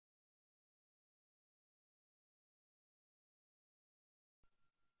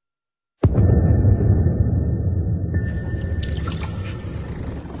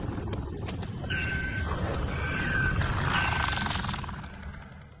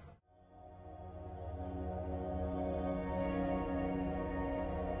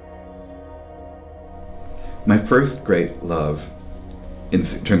My first great love in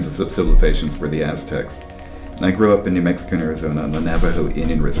terms of civilizations were the Aztecs. And I grew up in New Mexico and Arizona on the Navajo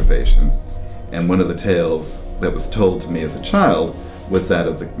Indian Reservation. And one of the tales that was told to me as a child was that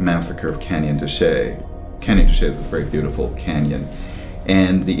of the massacre of Canyon de Chelly. Canyon de Chelly is this very beautiful canyon.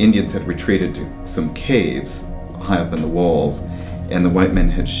 And the Indians had retreated to some caves high up in the walls, and the white men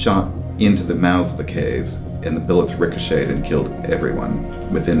had shot into the mouths of the caves, and the bullets ricocheted and killed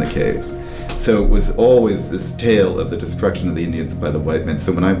everyone within the caves. So it was always this tale of the destruction of the Indians by the white men.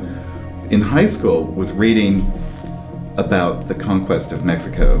 So when I, in high school, was reading about the conquest of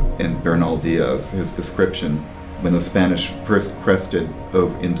Mexico and Bernal Diaz, his description, when the Spanish first crested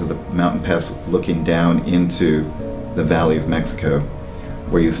over into the mountain pass looking down into the Valley of Mexico,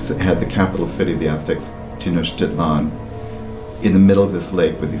 where you had the capital city of the Aztecs, Tenochtitlan, in the middle of this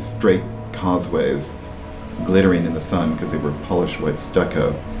lake with these straight causeways glittering in the sun because they were polished white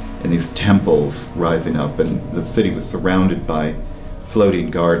stucco, and these temples rising up, and the city was surrounded by floating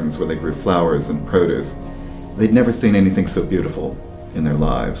gardens where they grew flowers and produce. They'd never seen anything so beautiful in their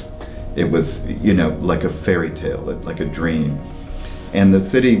lives. It was, you know, like a fairy tale, like a dream. And the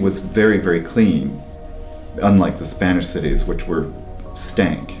city was very, very clean, unlike the Spanish cities, which were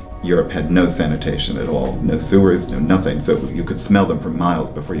stank. Europe had no sanitation at all, no sewers, no nothing, so you could smell them for miles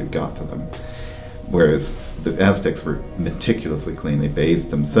before you got to them. Whereas the Aztecs were meticulously clean. They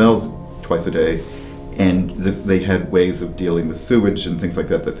bathed themselves twice a day, and they had ways of dealing with sewage and things like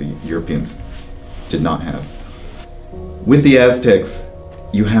that that the Europeans did not have. With the Aztecs,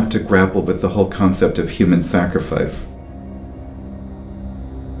 you have to grapple with the whole concept of human sacrifice,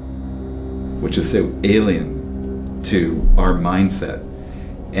 which is so alien to our mindset.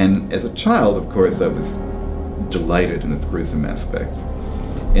 And as a child, of course, I was delighted in its gruesome aspects.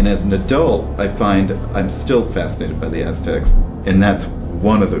 And as an adult, I find I'm still fascinated by the Aztecs, and that's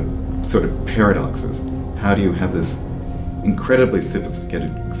one of the sort of paradoxes. How do you have this incredibly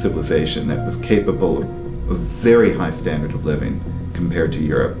sophisticated civilization that was capable of a very high standard of living compared to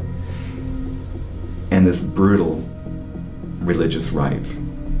Europe, and this brutal religious rite?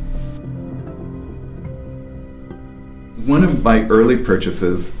 One of my early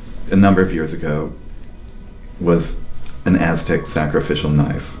purchases a number of years ago was an Aztec sacrificial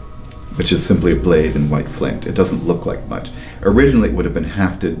knife, which is simply a blade in white flint. It doesn't look like much. Originally it would have been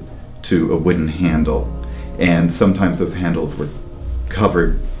hafted to a wooden handle, and sometimes those handles were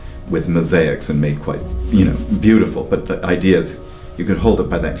covered with mosaics and made quite, you know, beautiful, but the idea is you could hold it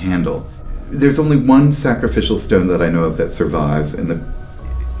by that handle. There's only one sacrificial stone that I know of that survives in the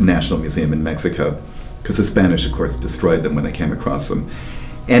National Museum in Mexico, because the Spanish, of course, destroyed them when they came across them.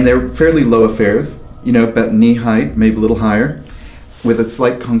 And they're fairly low affairs, you know, about knee height, maybe a little higher, with a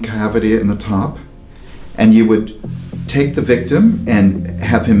slight concavity in the top. And you would take the victim and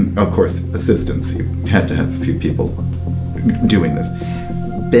have him, of course, assistance. You had to have a few people doing this.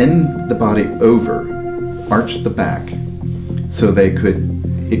 Bend the body over, arch the back, so they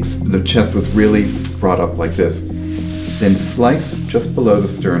could, the chest was really brought up like this. Then slice just below the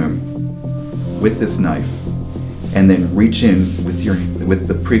sternum with this knife, and then reach in with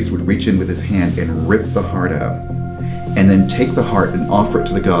the priest would reach in with his hand and rip the heart out, and then take the heart and offer it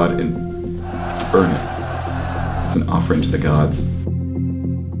to the god and burn it. It's an offering to the gods.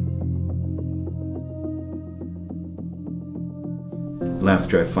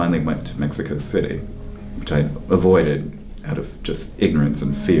 Last year I finally went to Mexico City, which I avoided out of just ignorance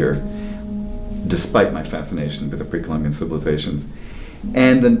and fear, despite my fascination with the pre-Columbian civilizations.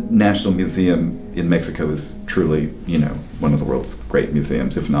 And the National Museum in Mexico is truly, you know, one of the world's great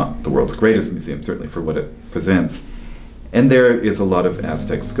museums, if not the world's greatest museum, certainly for what it presents. And there is a lot of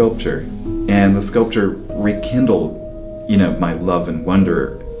Aztec sculpture. And the sculpture rekindled, you know, my love and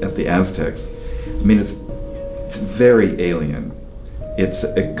wonder at the Aztecs. I mean, it's very alien. It's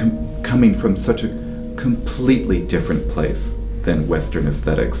coming from such a completely different place than Western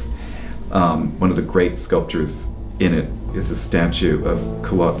aesthetics. One of the great sculptures in it is a statue of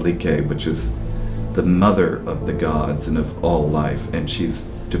Coatlique, which is the mother of the gods and of all life, and she's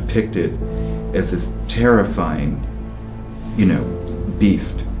depicted as this terrifying, you know,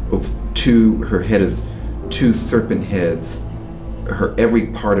 beast. Her head is two serpent heads. Every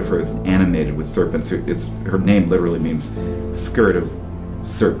part of her is animated with serpents. Her name literally means skirt of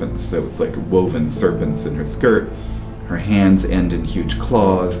serpents, so it's like woven serpents in her skirt. Her hands end in huge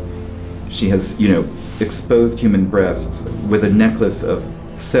claws. She has, you know, exposed human breasts with a necklace of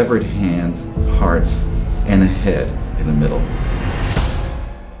severed hands, hearts, and a head in the middle.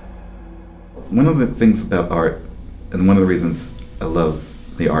 One of the things about art, and one of the reasons I love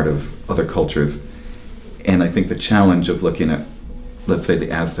the art of other cultures, and I think the challenge of looking at, let's say,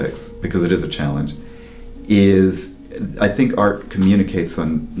 the Aztecs, because it is a challenge, is, I think art communicates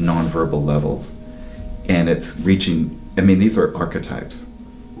on nonverbal levels, and it's reaching, I mean, these are archetypes.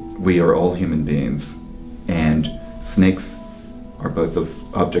 We are all human beings, and snakes are both an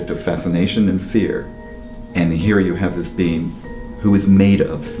object of fascination and fear. And here you have this being who is made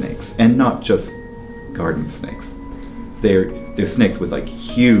of snakes, and not just garden snakes. They're snakes with like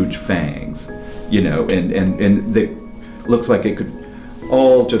huge fangs, you know, and they looks like it could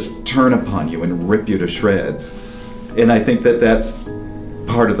all just turn upon you and rip you to shreds. And I think that that's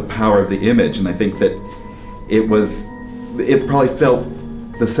part of the power of the image, and I think that it probably felt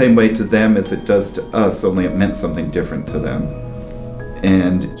the same way to them as it does to us, only it meant something different to them.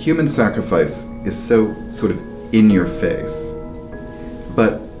 And human sacrifice is so sort of in your face,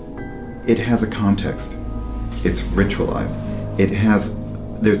 but it has a context. It's ritualized.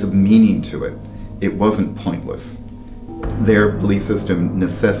 There's a meaning to it. It wasn't pointless. Their belief system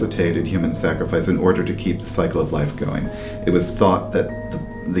necessitated human sacrifice in order to keep the cycle of life going. It was thought that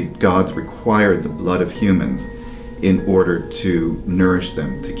the gods required the blood of humans in order to nourish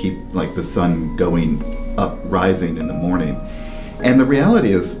them, to keep like the sun going up, rising in the morning. And the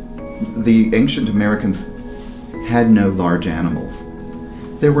reality is, the ancient Americans had no large animals.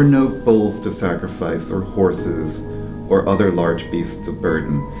 There were no bulls to sacrifice, or horses, or other large beasts of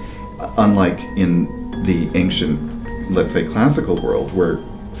burden, unlike in the ancient, let's say, classical world, where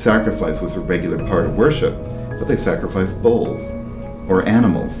sacrifice was a regular part of worship, but they sacrificed bulls or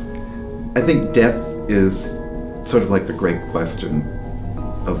animals. I think death is sort of like the great question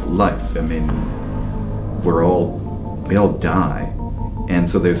of life. I mean, we all die, and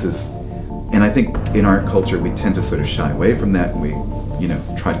so there's this, and I think in our culture we tend to sort of shy away from that, and we, you know,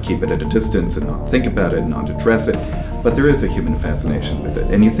 try to keep it at a distance and not think about it and not address it, but there is a human fascination with it.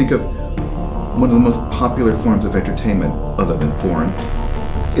 And you think of one of the most popular forms of entertainment, other than porn,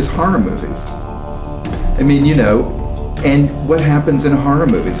 is horror movies. I mean, you know, and what happens in horror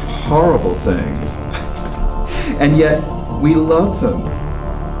movies? Horrible things. And yet, we love them.